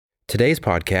Today's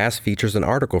podcast features an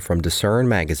article from Discern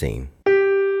Magazine.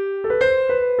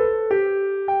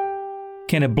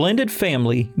 Can a blended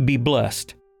family be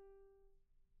blessed?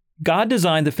 God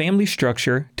designed the family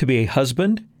structure to be a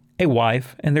husband, a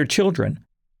wife, and their children.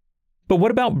 But what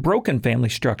about broken family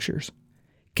structures?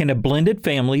 Can a blended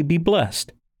family be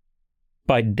blessed?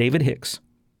 By David Hicks.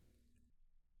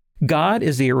 God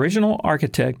is the original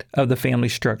architect of the family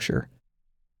structure.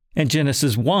 In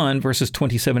Genesis 1, verses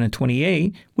 27 and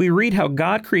 28, we read how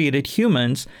God created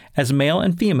humans as male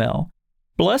and female,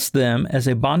 blessed them as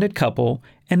a bonded couple,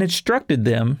 and instructed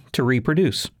them to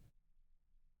reproduce.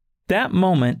 That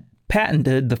moment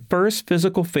patented the first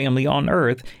physical family on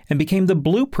earth and became the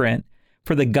blueprint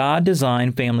for the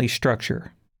God-designed family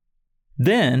structure.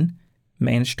 Then,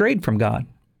 man strayed from God.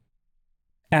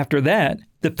 After that,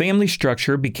 the family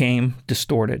structure became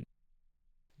distorted.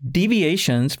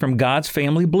 Deviations from God's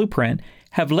family blueprint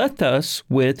have left us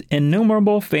with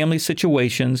innumerable family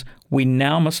situations we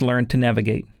now must learn to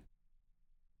navigate.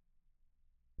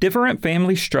 Different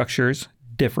family structures,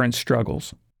 different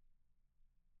struggles.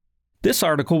 This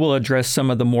article will address some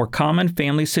of the more common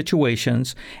family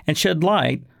situations and shed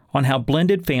light on how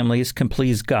blended families can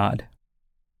please God.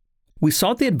 We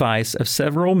sought the advice of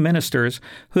several ministers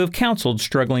who have counseled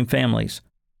struggling families.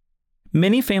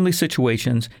 Many family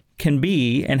situations can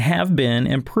be and have been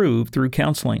improved through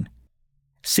counseling.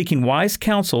 Seeking wise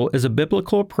counsel is a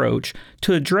biblical approach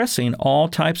to addressing all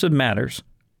types of matters.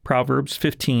 Proverbs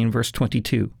 15, verse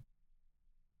 22.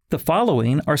 The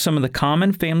following are some of the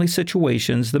common family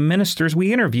situations the ministers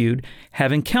we interviewed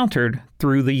have encountered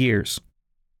through the years.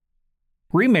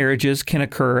 Remarriages can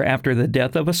occur after the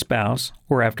death of a spouse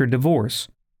or after divorce.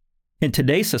 In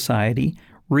today's society,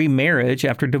 remarriage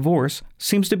after divorce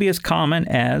seems to be as common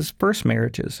as first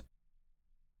marriages.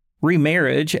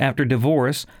 Remarriage after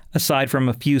divorce, aside from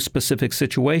a few specific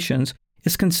situations,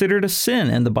 is considered a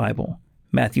sin in the Bible.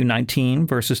 Matthew 19,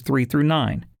 verses 3 through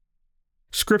 9.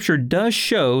 Scripture does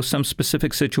show some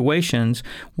specific situations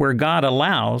where God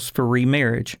allows for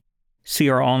remarriage. See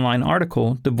our online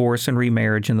article, Divorce and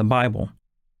Remarriage in the Bible.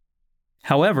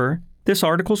 However, this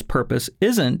article's purpose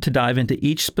isn't to dive into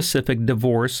each specific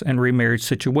divorce and remarriage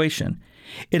situation.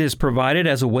 It is provided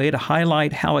as a way to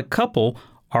highlight how a couple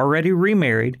already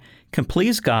remarried can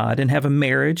please God and have a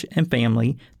marriage and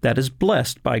family that is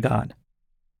blessed by God.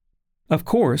 Of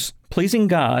course, pleasing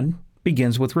God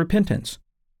begins with repentance.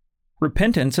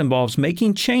 Repentance involves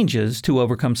making changes to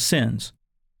overcome sins.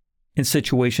 In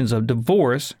situations of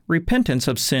divorce, repentance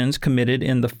of sins committed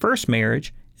in the first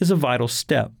marriage is a vital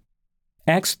step.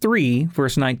 Acts 3,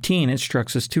 verse 19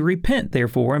 instructs us to repent,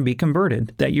 therefore, and be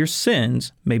converted, that your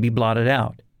sins may be blotted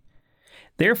out.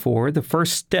 Therefore, the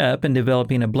first step in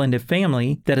developing a blended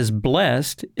family that is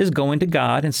blessed is going to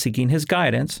God and seeking His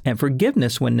guidance and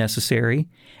forgiveness when necessary,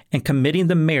 and committing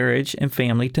the marriage and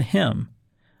family to Him.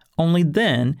 Only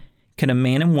then can a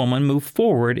man and woman move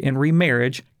forward in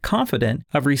remarriage confident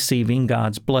of receiving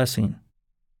God's blessing.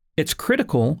 It's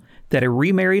critical that a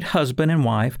remarried husband and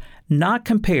wife not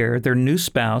compare their new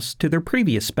spouse to their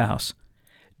previous spouse.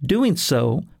 Doing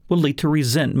so will lead to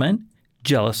resentment,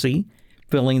 jealousy,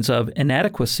 feelings of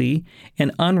inadequacy,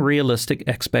 and unrealistic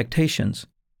expectations.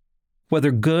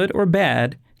 Whether good or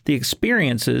bad, the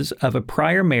experiences of a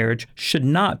prior marriage should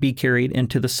not be carried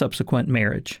into the subsequent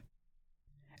marriage.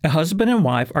 A husband and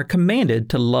wife are commanded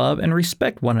to love and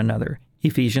respect one another,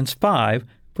 Ephesians 5,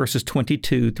 verses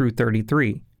 22 through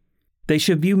 33. They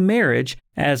should view marriage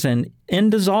as an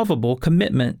indissoluble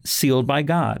commitment sealed by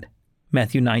God,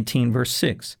 Matthew 19, verse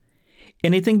 6.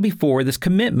 Anything before this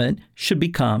commitment should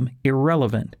become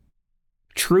irrelevant.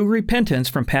 True repentance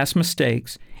from past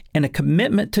mistakes and a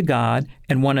commitment to God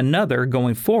and one another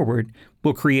going forward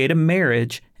will create a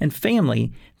marriage and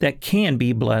family that can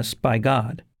be blessed by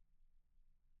God.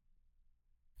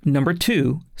 Number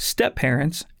 2,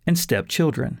 step-parents and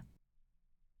step-children.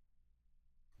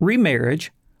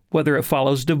 Remarriage, whether it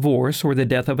follows divorce or the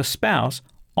death of a spouse,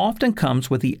 often comes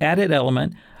with the added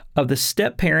element of the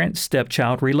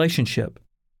step-parent-stepchild relationship.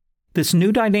 This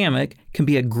new dynamic can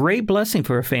be a great blessing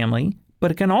for a family, but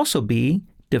it can also be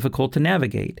difficult to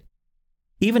navigate,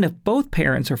 even if both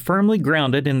parents are firmly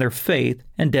grounded in their faith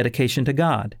and dedication to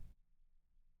God.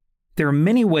 There are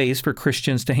many ways for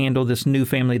Christians to handle this new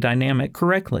family dynamic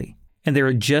correctly, and there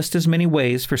are just as many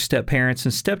ways for step-parents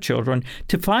and stepchildren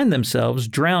to find themselves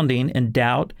drowning in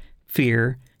doubt,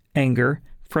 fear, anger,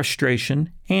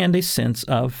 frustration, and a sense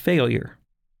of failure.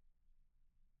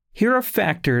 Here are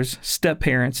factors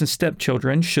step-parents and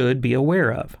stepchildren should be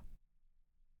aware of.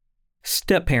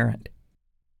 Step-parent.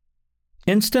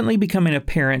 Instantly becoming a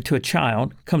parent to a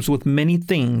child comes with many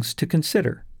things to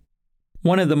consider.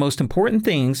 One of the most important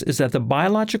things is that the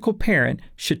biological parent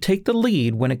should take the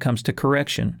lead when it comes to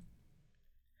correction.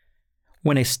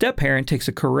 When a step-parent takes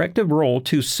a corrective role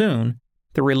too soon,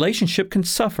 the relationship can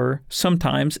suffer,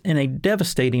 sometimes in a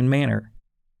devastating manner.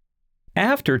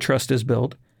 After trust is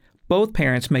built, both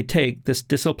parents may take this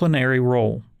disciplinary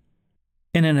role.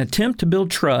 In an attempt to build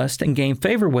trust and gain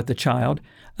favor with the child,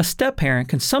 a step-parent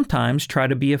can sometimes try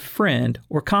to be a friend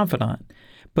or confidant,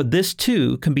 but this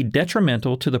too can be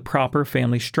detrimental to the proper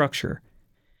family structure.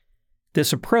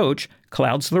 This approach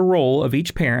clouds the role of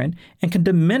each parent and can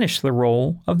diminish the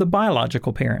role of the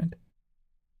biological parent.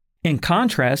 In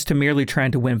contrast to merely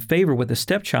trying to win favor with a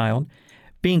stepchild,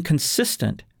 being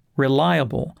consistent,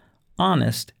 reliable,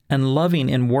 honest, and loving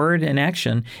in word and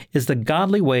action is the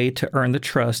godly way to earn the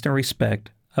trust and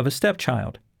respect of a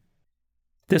stepchild.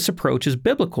 This approach is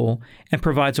biblical and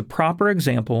provides a proper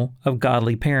example of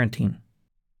godly parenting.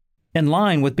 In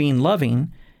line with being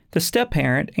loving, the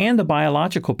step-parent and the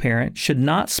biological parent should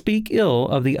not speak ill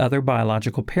of the other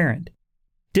biological parent.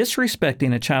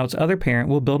 Disrespecting a child's other parent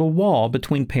will build a wall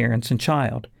between parents and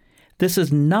child. This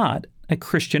is not a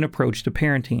Christian approach to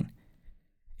parenting.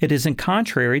 It is in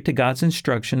contrary to God's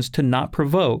instructions to not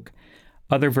provoke.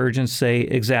 Other versions say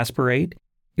exasperate,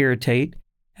 irritate,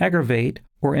 aggravate,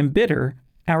 or embitter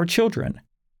our children,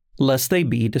 lest they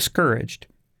be discouraged.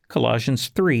 Colossians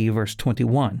 3, verse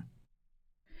 21.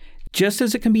 Just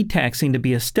as it can be taxing to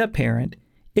be a step-parent,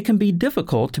 it can be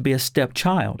difficult to be a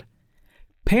stepchild.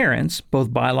 Parents,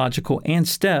 both biological and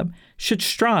step, should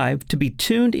strive to be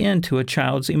tuned into a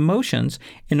child's emotions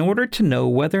in order to know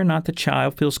whether or not the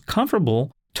child feels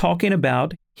comfortable talking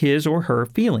about his or her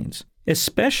feelings,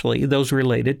 especially those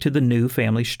related to the new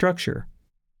family structure.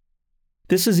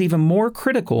 This is even more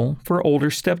critical for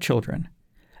older stepchildren.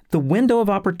 The window of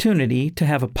opportunity to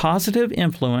have a positive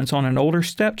influence on an older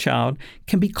stepchild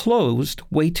can be closed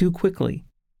way too quickly.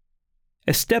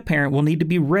 A step-parent will need to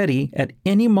be ready at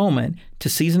any moment to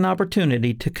seize an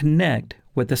opportunity to connect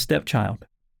with the stepchild.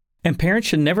 And parents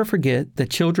should never forget that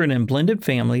children in blended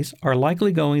families are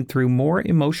likely going through more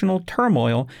emotional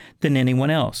turmoil than anyone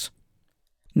else.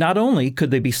 Not only could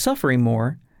they be suffering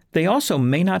more, they also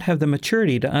may not have the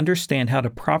maturity to understand how to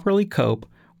properly cope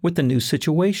with the new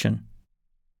situation.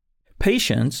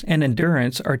 Patience and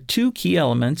endurance are two key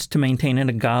elements to maintaining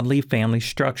a godly family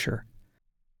structure.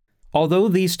 Although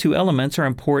these two elements are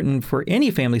important for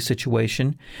any family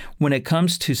situation, when it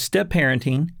comes to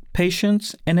step-parenting,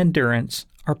 patience and endurance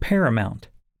are paramount.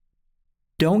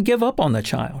 Don't give up on the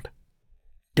child.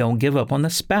 Don't give up on the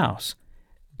spouse.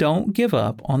 Don't give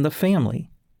up on the family.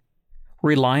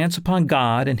 Reliance upon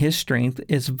God and His strength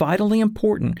is vitally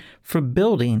important for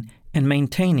building and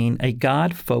maintaining a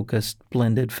God-focused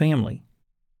blended family.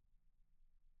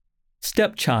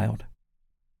 Stepchild.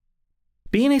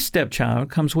 Being a stepchild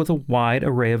comes with a wide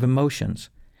array of emotions.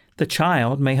 The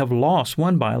child may have lost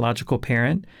one biological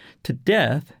parent to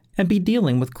death and be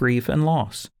dealing with grief and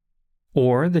loss.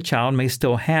 Or the child may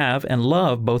still have and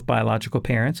love both biological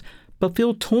parents, but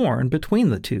feel torn between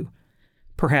the two,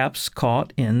 perhaps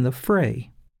caught in the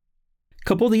fray.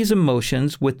 Couple these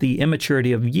emotions with the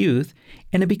immaturity of youth,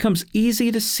 and it becomes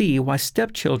easy to see why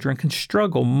stepchildren can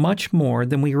struggle much more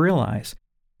than we realize,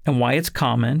 and why it's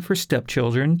common for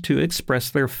stepchildren to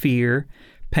express their fear,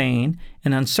 pain,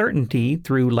 and uncertainty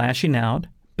through lashing out,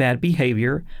 bad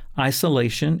behavior,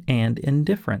 isolation, and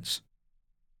indifference.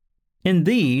 In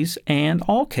these and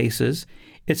all cases,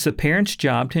 it's the parent's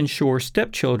job to ensure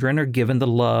stepchildren are given the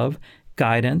love,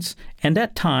 guidance, and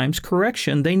at times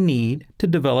correction they need to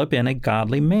develop in a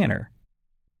godly manner.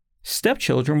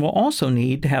 Stepchildren will also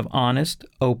need to have honest,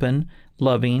 open,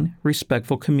 loving,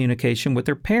 respectful communication with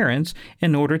their parents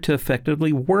in order to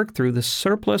effectively work through the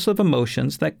surplus of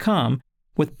emotions that come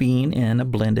with being in a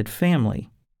blended family.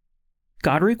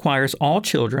 God requires all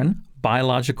children,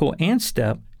 biological and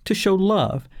step, to show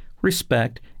love,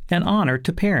 respect, and honor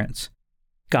to parents.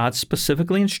 God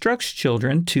specifically instructs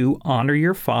children to honor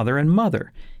your father and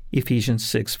mother, Ephesians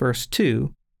 6, verse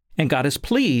 2, and God is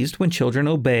pleased when children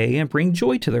obey and bring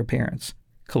joy to their parents,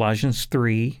 Colossians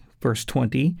 3, verse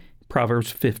 20,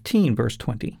 Proverbs 15, verse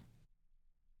 20.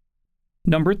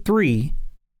 Number 3,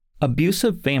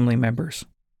 abusive family members.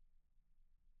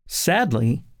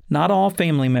 Sadly, not all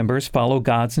family members follow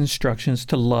God's instructions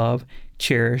to love,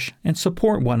 cherish, and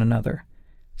support one another.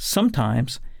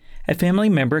 Sometimes, a family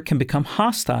member can become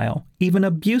hostile, even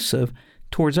abusive,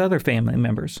 towards other family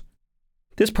members.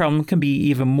 This problem can be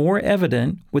even more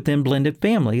evident within blended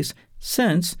families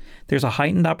since there's a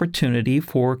heightened opportunity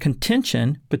for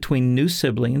contention between new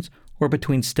siblings or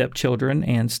between stepchildren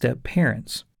and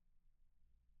step-parents.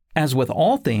 As with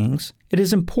all things, it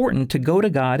is important to go to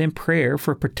God in prayer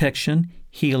for protection,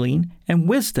 healing, and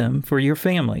wisdom for your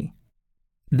family.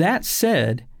 That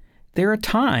said, there are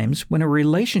times when a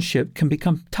relationship can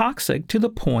become toxic to the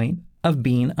point of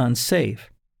being unsafe.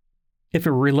 If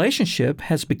a relationship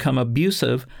has become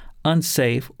abusive,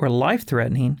 unsafe, or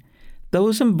life-threatening,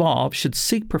 those involved should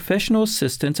seek professional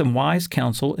assistance and wise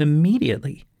counsel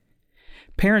immediately.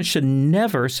 Parents should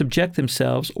never subject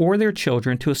themselves or their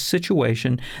children to a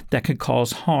situation that could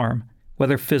cause harm,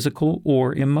 whether physical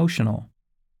or emotional.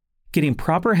 Getting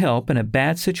proper help in a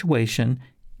bad situation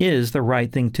is the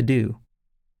right thing to do.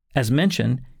 As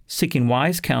mentioned, seeking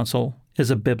wise counsel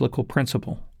is a biblical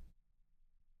principle.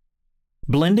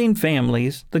 Blending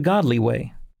families the godly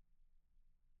way.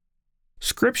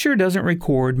 Scripture doesn't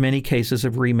record many cases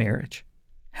of remarriage.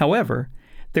 However,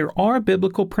 there are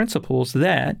biblical principles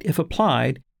that, if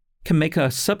applied, can make a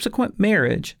subsequent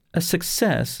marriage a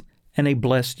success and a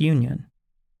blessed union.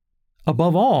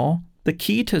 Above all, the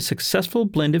key to a successful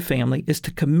blended family is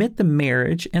to commit the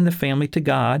marriage and the family to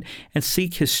God and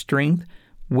seek His strength,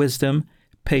 wisdom,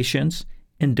 patience,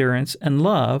 endurance, and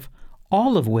love,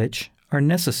 all of which are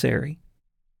necessary.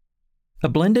 A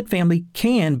blended family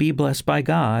can be blessed by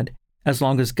God as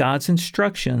long as God's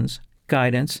instructions,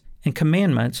 guidance, and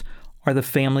commandments are the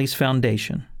family's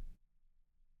foundation.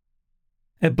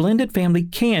 A blended family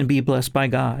can be blessed by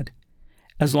God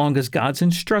as long as God's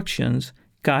instructions,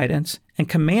 guidance, and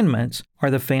commandments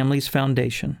are the family's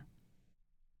foundation.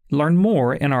 Learn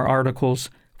more in our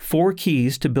articles 4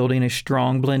 Keys to Building a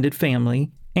Strong Blended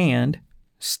Family and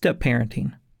Step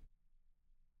Parenting.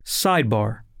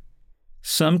 Sidebar: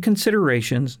 Some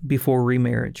considerations before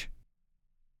remarriage.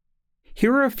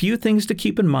 Here are a few things to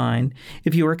keep in mind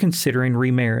if you are considering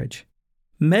remarriage.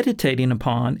 Meditating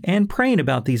upon and praying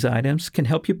about these items can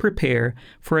help you prepare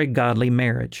for a godly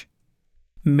marriage.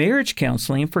 Marriage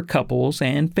counseling for couples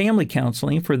and family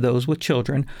counseling for those with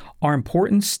children are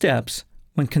important steps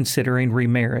when considering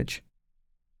remarriage.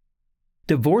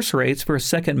 Divorce rates for a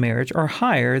second marriage are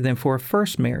higher than for a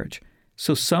first marriage,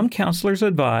 so some counselors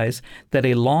advise that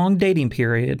a long dating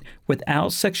period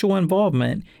without sexual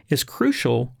involvement is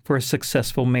crucial for a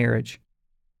successful marriage.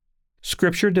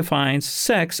 Scripture defines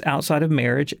sex outside of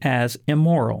marriage as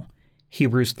immoral,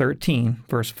 Hebrews 13,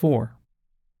 verse 4.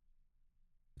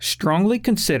 Strongly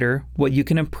consider what you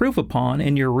can improve upon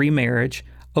in your remarriage,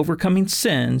 overcoming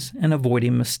sins and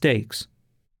avoiding mistakes.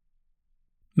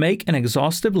 Make an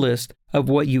exhaustive list of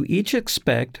what you each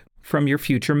expect from your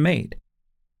future mate.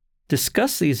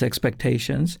 Discuss these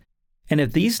expectations, and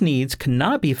if these needs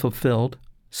cannot be fulfilled,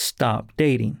 stop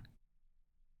dating.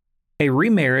 A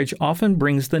remarriage often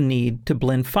brings the need to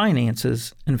blend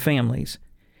finances and families,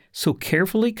 so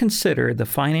carefully consider the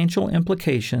financial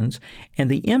implications and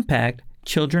the impact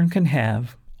children can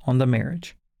have on the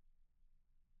marriage.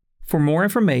 For more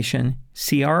information,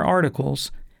 see our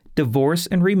articles, Divorce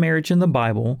and Remarriage in the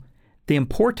Bible, The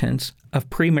Importance of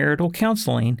Premarital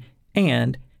Counseling,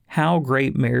 and How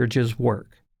Great Marriages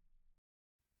Work.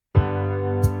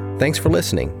 Thanks for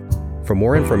listening. For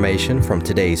more information from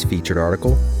today's featured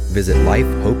article, visit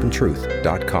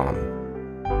lifehopeandtruth.com.